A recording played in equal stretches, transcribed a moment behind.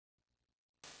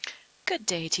Good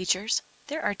day, teachers.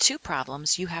 There are two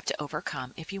problems you have to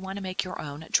overcome if you want to make your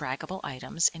own draggable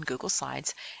items in Google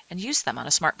Slides and use them on a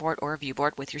Smartboard or a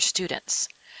Viewboard with your students.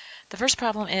 The first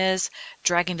problem is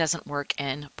dragging doesn't work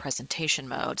in presentation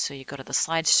mode. So you go to the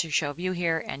Slides to Show view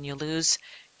here and you lose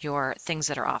your things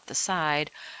that are off the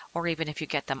side, or even if you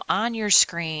get them on your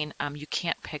screen, you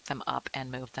can't pick them up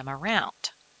and move them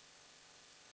around.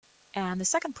 And the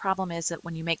second problem is that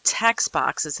when you make text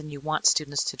boxes and you want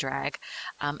students to drag,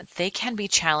 they can be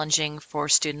challenging for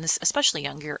students, especially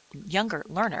younger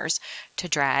learners, to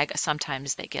drag.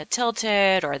 Sometimes they get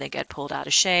tilted, or they get pulled out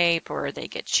of shape, or they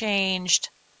get changed.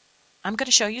 I'm going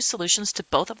to show you solutions to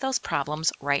both of those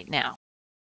problems right now.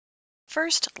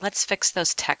 First, let's fix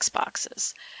those text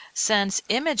boxes. Since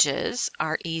images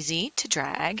are easy to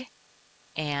drag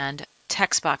and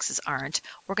text boxes aren't,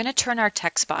 we're going to turn our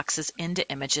text boxes into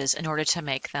images in order to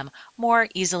make them more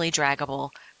easily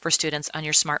draggable for students on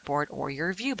your Smartboard or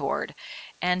your Viewboard.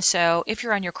 And so if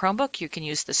you're on your Chromebook, you can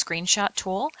use the screenshot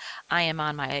tool. I am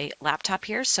on my laptop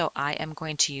here, so I am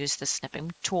going to use the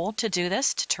snipping tool to do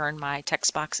this, to turn my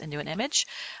text box into an image.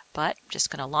 But I'm just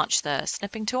going to launch the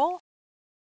snipping tool.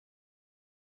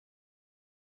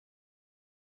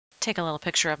 Take a little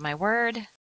picture of my word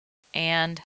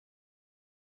and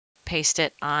paste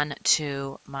it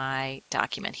onto my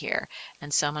document here.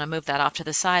 And so I'm going to move that off to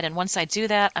the side. And once I do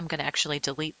that, I'm going to actually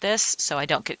delete this so I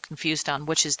don't get confused on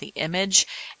which is the image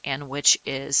and which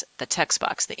is the text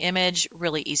box. The image,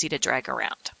 really easy to drag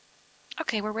around.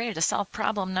 Okay, we're ready to solve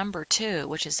problem number 2,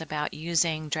 which is about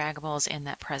using draggables in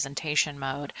that presentation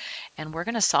mode. And we're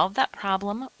going to solve that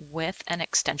problem with an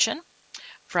extension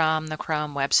from the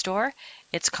Chrome Web Store.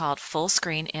 It's called Full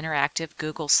Screen Interactive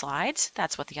Google Slides.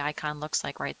 That's what the icon looks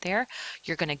like right there.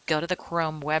 You're going to go to the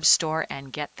Chrome Web Store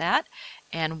and get that.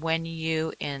 And when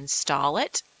you install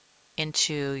it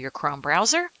into your Chrome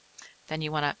browser, then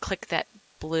you want to click that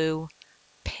blue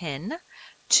pin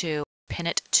to pin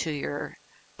it to your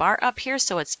bar up here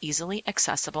so it's easily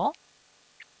accessible.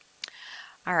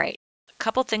 All right, a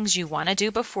couple things you want to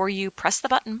do before you press the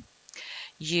button.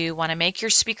 You want to make your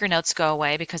speaker notes go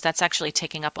away because that's actually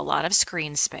taking up a lot of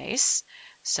screen space.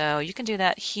 So you can do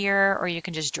that here, or you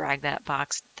can just drag that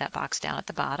box down at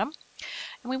the bottom.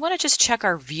 And we want to just check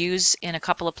our views in a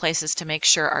couple of places to make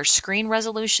sure our screen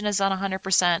resolution is on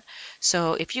 100%.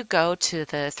 So if you go to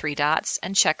the 3 dots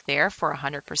and check there for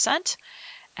 100%,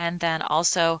 and then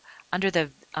also under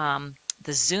the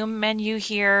zoom menu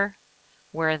here,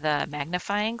 where the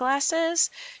magnifying glass is,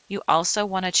 you also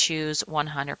want to choose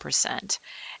 100%.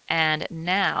 And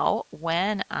now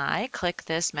when I click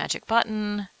this magic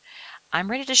button,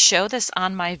 I'm ready to show this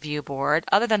on my Viewboard.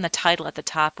 Other than the title at the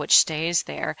top, which stays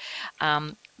there,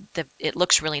 it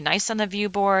looks really nice on the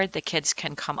Viewboard. The kids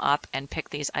can come up and pick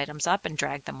these items up and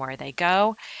drag them where they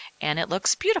go. And it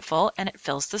looks beautiful and it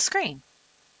fills the screen.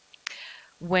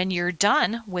 When you're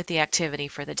done with the activity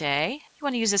for the day, you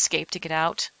want to use Escape to get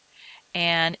out.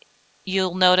 And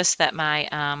you'll notice that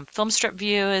my film strip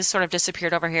view is sort of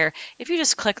disappeared over here. If you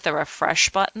just click the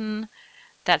refresh button,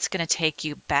 that's going to take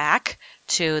you back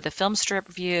to the film strip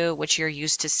view, which you're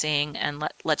used to seeing, and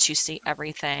lets you see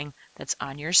everything that's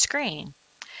on your screen.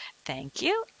 Thank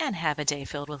you, and have a day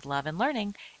filled with love and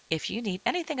learning. If you need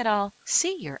anything at all,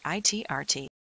 see your ITRT.